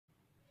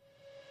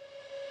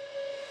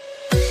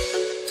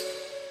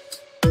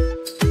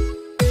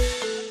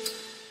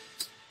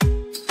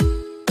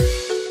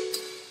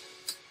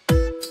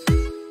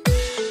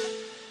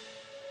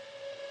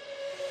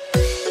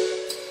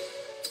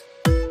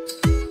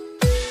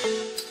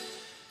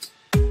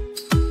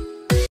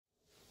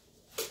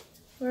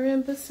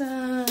in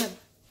Busan.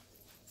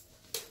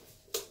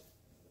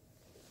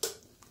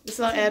 This is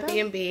our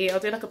Airbnb. I'll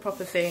do like a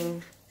proper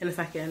thing in a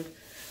second.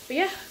 But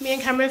yeah, me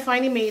and Cameron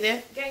finally made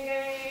it. Gang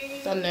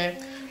gang. Don't know.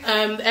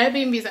 The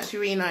Airbnb is actually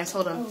really nice.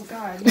 Hold on. Oh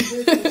god.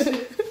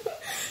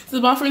 So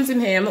the bathroom's in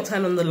here. I'm not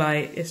turning on the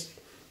light. It's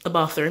a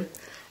bathroom.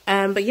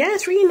 But yeah,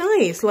 it's really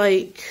nice.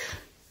 Like,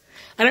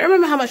 I don't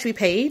remember how much we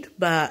paid,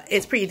 but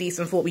it's pretty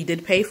decent for what we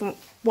did pay from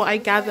what I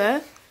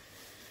gather.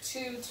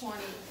 $220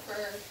 for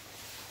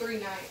 3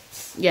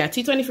 nights. Yeah,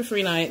 $220 for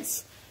 3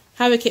 nights.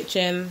 Have a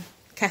kitchen,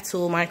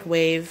 kettle,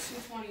 microwave.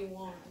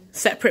 $221.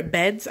 Separate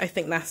beds. I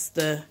think that's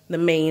the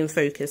main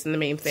focus and the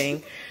main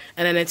thing.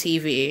 And then a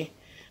TV.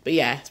 But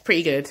yeah, it's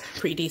pretty good.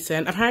 Pretty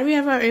decent. Apparently we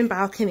have our own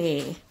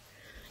balcony.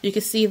 You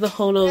can see the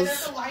whole of... And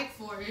there's a light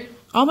for it.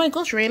 Oh my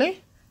gosh,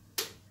 really?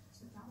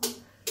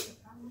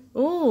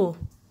 Ooh.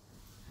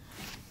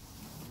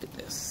 Look at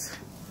this.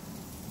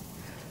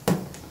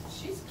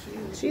 She's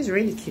cute. She's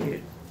really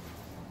cute.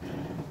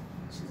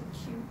 She's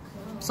a cute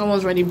girl.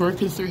 Someone's already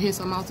broken through here,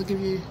 so I'm about to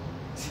give you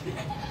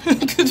a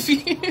good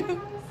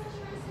view.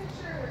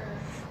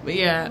 But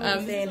yeah,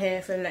 I'm staying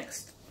here for the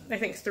next, I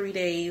think, 3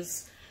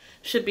 days.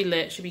 Should be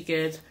lit, should be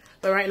good.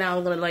 But right now,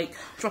 we're gonna like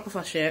drop off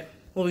our shit.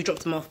 Well, we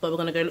dropped them off, but we're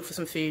gonna go look for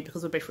some food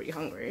because we're both pretty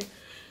hungry.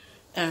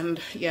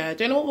 And yeah,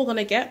 don't know what we're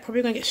gonna get.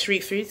 Probably gonna get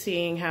street food,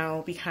 seeing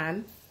how we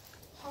can.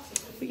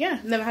 Possibly. But yeah,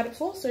 never had it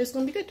before, so it's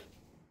gonna be good.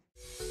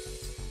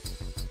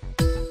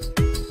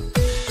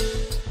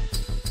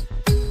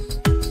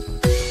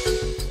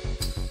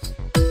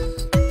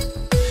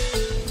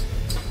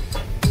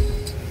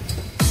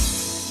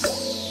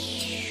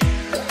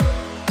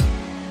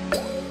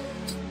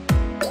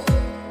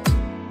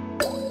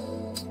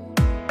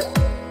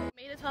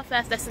 Our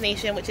first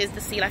destination, which is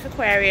the Sea Life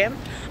Aquarium.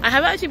 I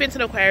haven't actually been to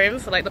an aquarium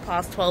for like the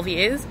past 12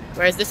 years,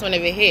 whereas this one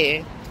over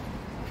here,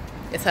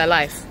 it's her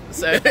life.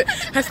 So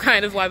that's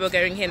kind of why we're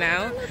going here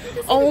now.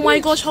 Oh my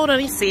gosh, hold on,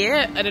 you see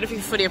it? I don't know if you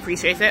can fully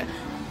appreciate it,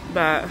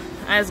 but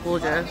it's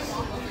gorgeous.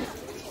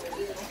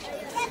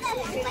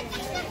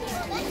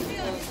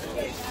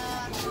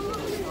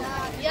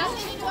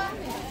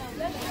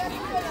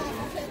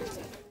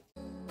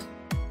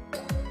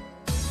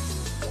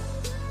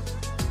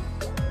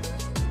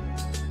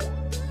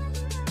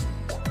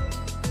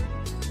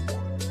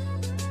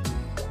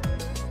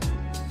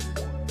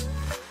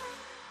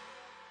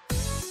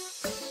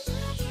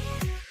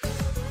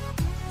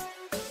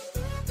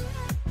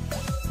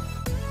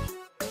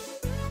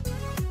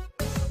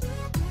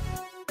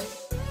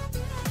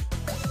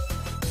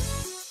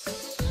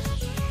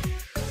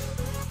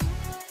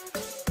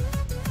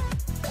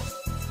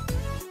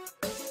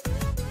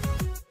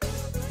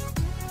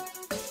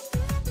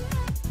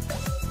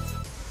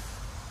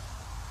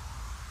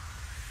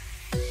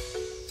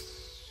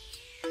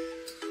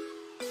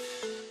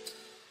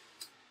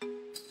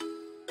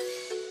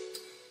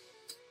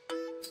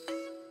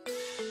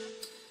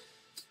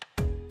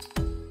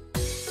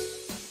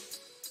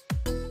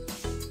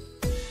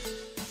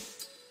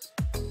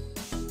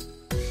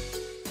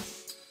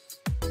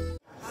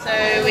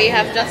 So we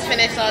have just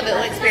finished our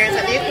little experience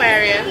at the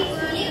aquarium.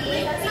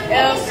 It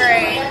was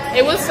great.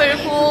 It was so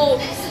cool.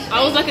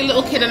 I was like a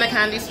little kid in a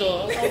candy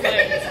store. I was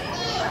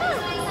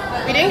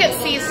like, we didn't get to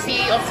see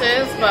sea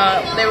otters,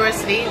 but they were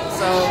asleep,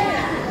 so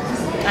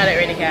I don't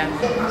really care.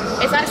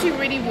 It's actually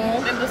really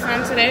warm in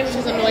Busan today, which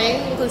is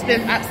annoying because it's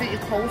been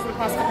absolutely cold for the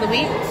past couple of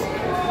weeks.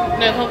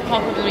 No,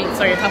 half of the week,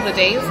 sorry, a couple of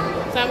days.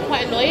 So I'm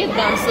quite annoyed,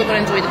 but I'm still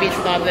going to enjoy the beach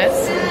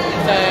regardless.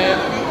 So,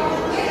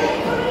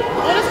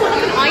 oh, that's not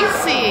like an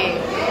icy.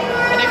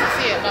 I don't know if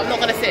you see it, but I'm not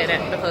going to sit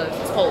in it because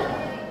it's cold.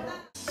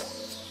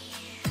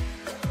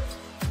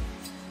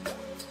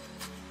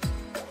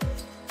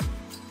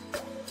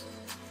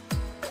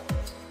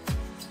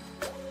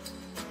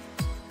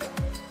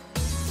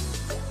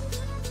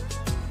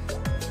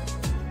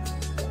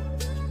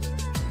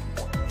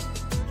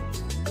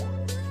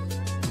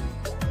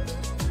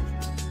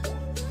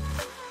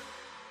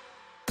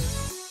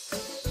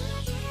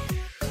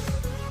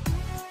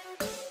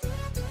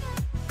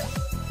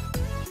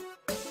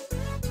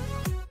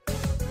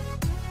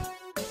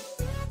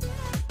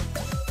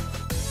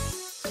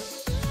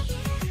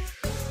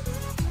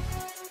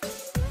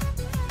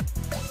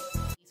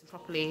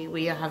 Properly,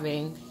 we are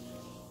having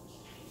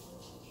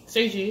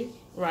soju,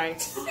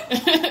 rice,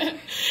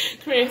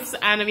 Chris,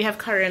 and we have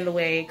curry on the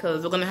way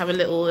because we're gonna have a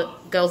little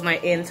girls'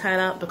 night in turn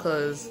up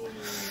because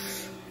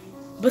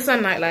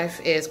Busan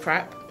nightlife is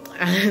crap,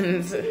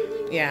 and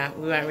yeah,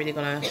 we weren't really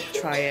gonna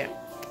try it.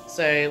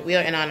 So we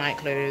are in our night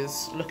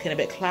clothes, looking a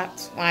bit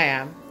clapped. I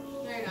am.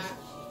 No, you're not.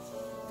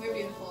 You're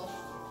beautiful.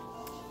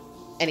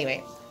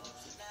 Anyway,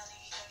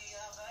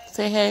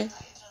 say hey.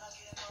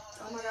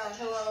 Oh my god,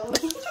 hello.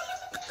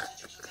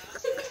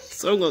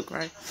 So I'm gonna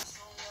cry.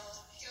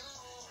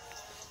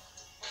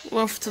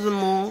 We're off to the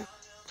mall,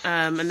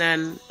 and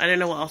then I don't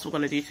know what else we're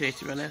gonna do today,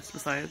 to be honest,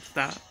 besides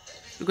that.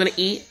 We're gonna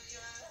eat,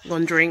 we're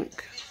gonna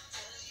drink.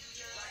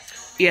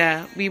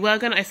 Yeah,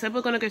 I said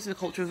we're gonna go to the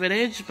cultural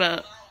village,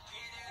 but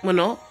we're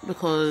not,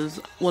 because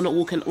we're not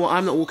walking, well,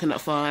 I'm not walking that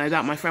far, and I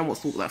doubt my friend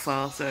wants to walk that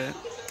far, so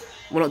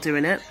we're not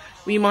doing it.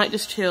 We might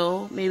just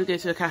chill, maybe go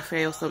to a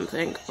cafe or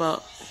something,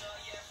 but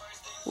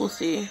we'll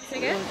see.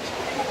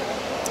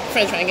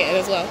 Friends trying to get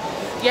in as well.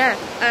 Yeah,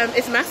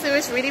 it's massive,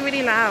 it's really,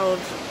 really loud.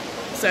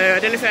 So I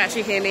don't know if you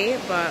actually hear me,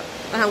 but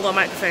I haven't got a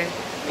microphone.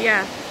 But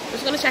yeah, I'm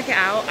just gonna check it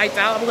out. I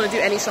doubt I'm gonna do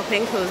any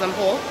shopping because I'm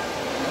poor.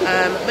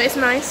 But it's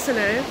nice to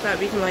know that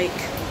we can like,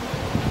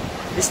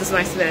 it's just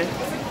nice to know.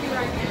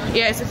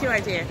 Yeah, it's a cute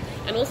idea.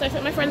 And also I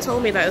think my friend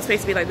told me that it's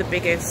supposed to be like the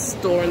biggest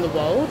store in the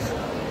world.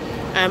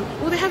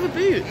 Well, they have a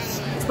Boots.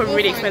 It's probably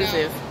really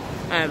expensive.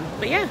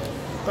 But yeah,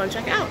 go and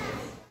check it out.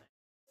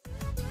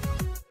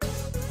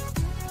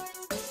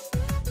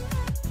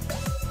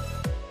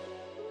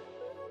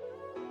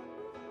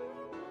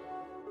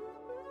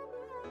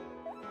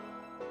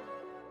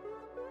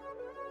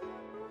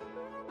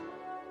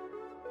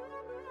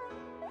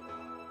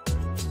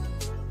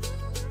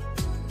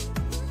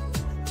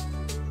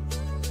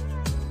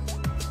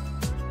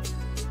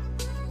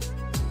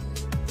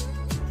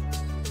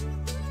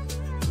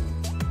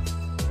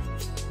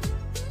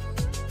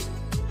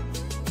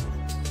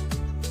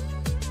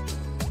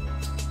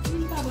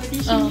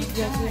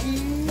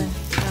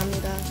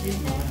 감사합니다.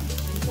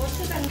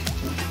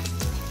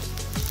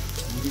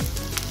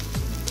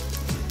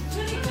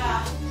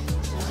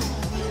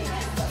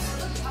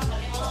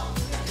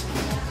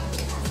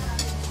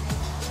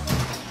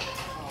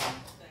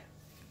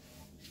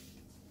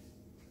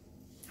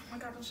 Oh my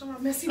god, don't show my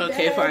messy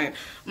Okay, bag. fine.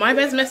 My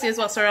bed's messy as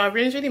well. Sorry, our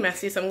room's really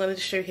messy, so I'm going to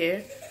just show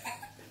here.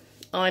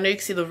 Oh, I know you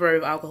can see the row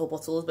of alcohol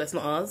bottles, but it's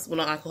not ours. We're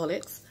not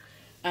alcoholics.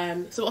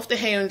 So off the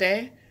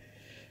Hyundai.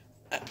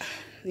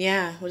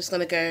 Yeah, we're just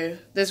gonna go.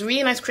 There's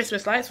really nice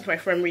Christmas lights, which my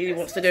friend really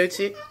wants to go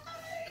to.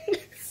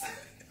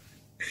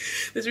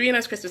 There's really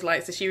nice Christmas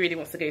lights, so she really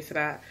wants to go to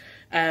that.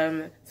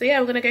 So yeah,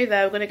 we're gonna go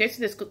there. We're gonna go to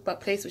this cookbook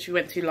place which we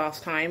went to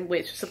last time,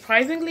 which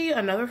surprisingly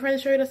another friend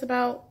showed us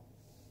about.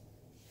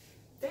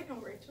 They know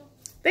Rachel.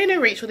 They know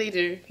Rachel, they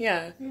do.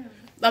 Yeah. Yeah.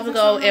 The other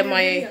girl in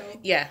my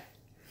yeah.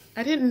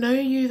 I didn't know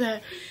you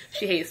that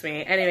she hates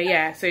me. Anyway,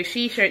 yeah, so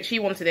she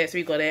wanted it, so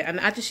we got it. And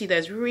the attaché there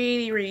is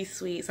really, really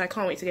sweet, so I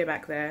can't wait to go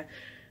back there.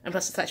 And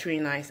plus it's actually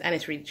really nice and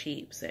it's really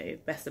cheap, so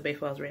best of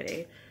both worlds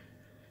really.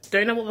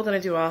 Don't know what we're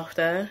gonna do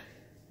after.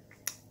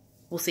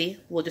 We'll see.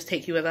 We'll just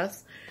take you with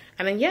us.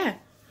 And then yeah,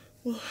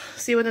 we'll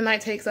see where the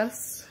night takes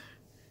us.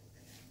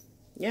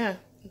 Yeah,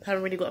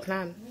 haven't really got a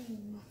plan.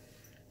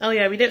 Oh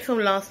yeah, we didn't film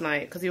last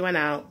night because we went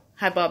out,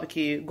 had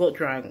barbecue, got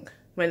drunk,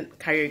 went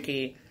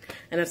karaoke,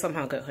 and then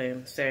somehow got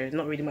home. So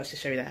not really much to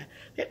show there.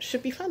 Yep,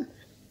 should be fun.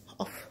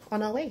 Off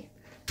on our way.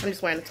 I'm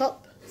just wearing a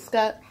top,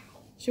 skirt.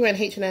 She wearing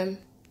H&M.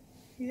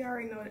 You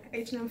already know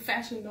H&M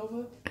Fashion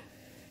Nova.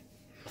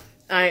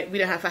 We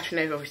don't have Fashion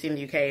Nova obviously in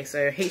the UK,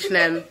 so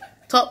H&M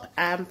top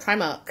and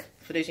Primark.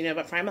 For those who know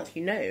about Primark,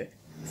 you know.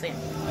 So yeah.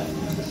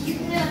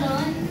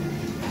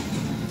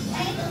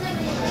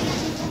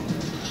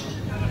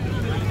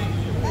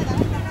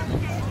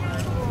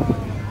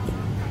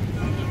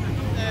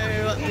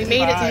 So we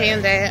made it to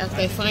Hyundai after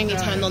they finally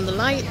turned on the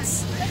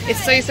lights.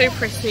 It's so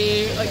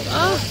pretty. Like,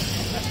 oh.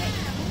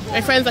 My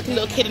friend's like a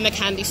little kid in a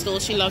candy store.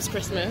 She loves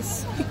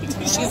Christmas.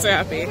 She's so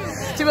happy.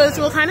 So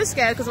we were kind of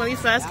scared because when we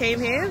first came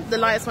here, the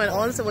lights went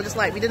on. So we're just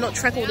like, we did not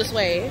trek all this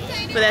way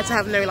for there to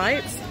have no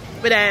lights.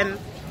 But then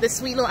the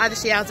sweet little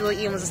attaché out we were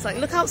eating was just like,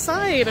 look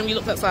outside. And we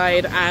looked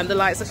outside and the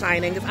lights are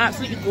shining. It's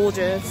absolutely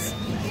gorgeous.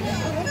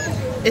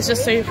 It's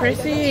just so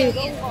pretty.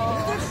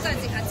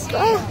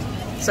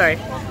 Oh, sorry.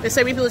 There's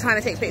so many people trying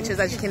to take pictures,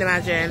 as you can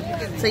imagine.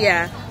 So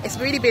yeah, it's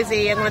really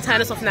busy. I'm going to turn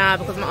this off now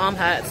because my arm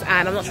hurts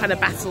and I'm not trying to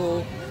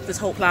battle this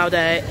whole cloud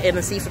in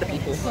the sea for the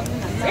people. So,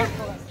 yeah.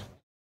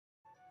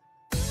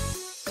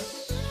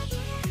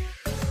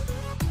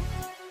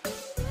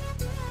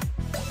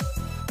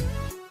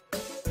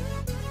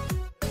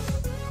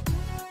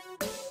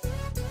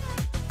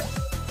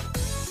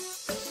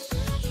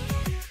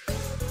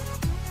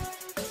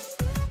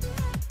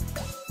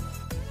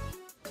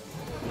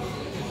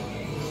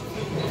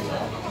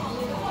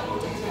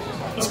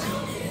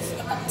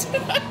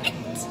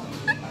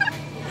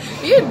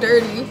 You're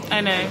dirty.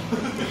 I know.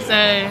 So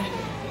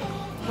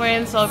we're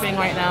in Seoul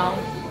right now.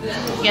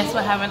 Yes,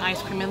 we're having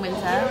ice cream in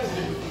winter,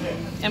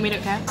 and we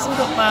don't care. So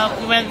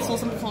we went, saw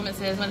some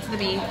performances, went to the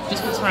beach,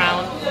 just walked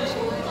around.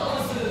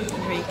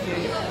 Very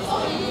cute.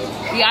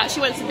 We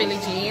actually went to Billie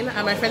Jean,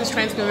 and my friend's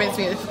trying to convince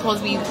me it's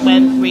because we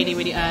went really,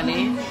 really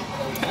early,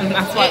 and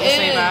that's why it was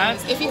so bad.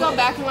 If you go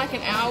back in like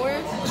an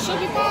hour, she'll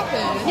be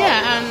popping.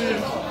 Yeah,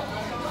 and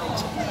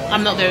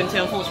I'm not going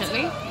to,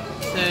 unfortunately.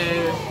 So.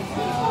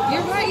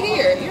 You're right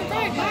here. You're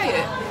right by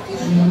it.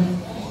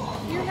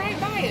 You're right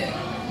by it.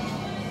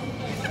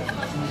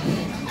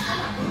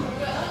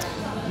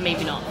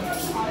 Maybe not.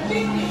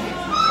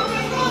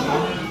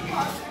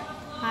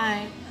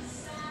 Hi.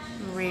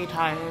 I'm really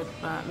tired,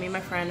 but me and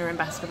my friend are in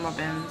Baskin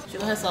Robbins. She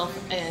got herself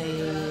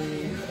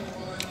a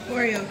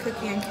Oreo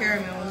cookie and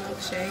caramel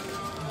milkshake.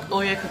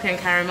 Oreo cookie and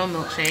caramel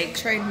milkshake.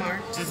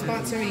 Trademarked.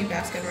 Sponsor me,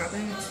 Baskin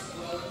Robbins.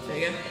 There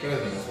you go.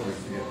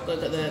 Got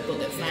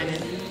the sign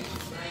in.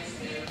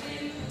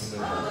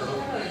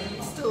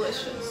 It's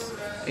delicious.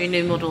 a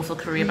new model for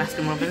Korea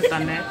Baskin Robbins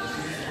done there.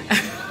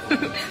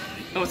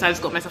 Also, I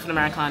just got myself an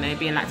Americano.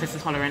 Being lactose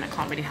intolerant, I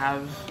can't really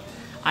have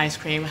ice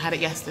cream. I had it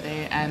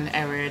yesterday and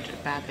erred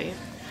badly.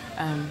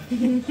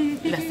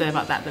 Less said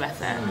about that, the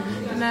better.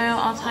 But no,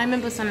 our time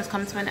in Busan has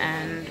come to an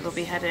end. We'll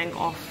be heading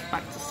off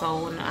back to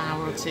Seoul in an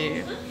hour or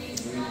two.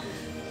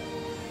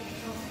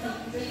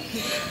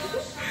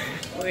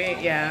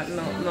 Yeah,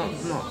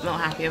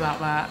 not happy about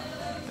that.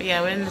 But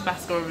yeah, we're in the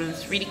Baskin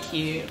Robbins, really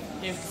cute.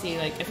 You can see,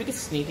 like, I think it's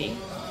Snoopy.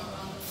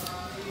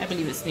 I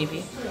believe it's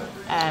Snoopy.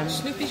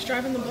 Snoopy's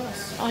driving the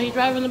bus. Oh, he's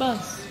driving the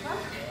bus.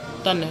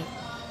 Don't know.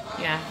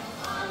 Yeah.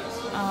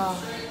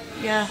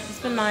 Yeah, it's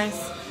been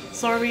nice.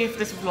 Sorry if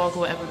this vlog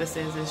or whatever this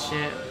is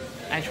shit.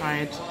 I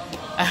tried.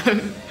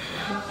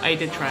 I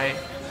did try.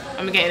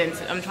 I'm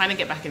trying to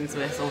get back into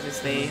this,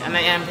 obviously. And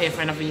I am here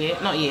for another year.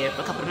 Not a year,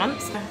 but a couple of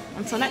months. So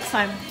until next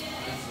time.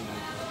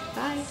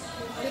 Bye.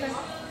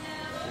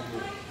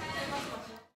 Bye.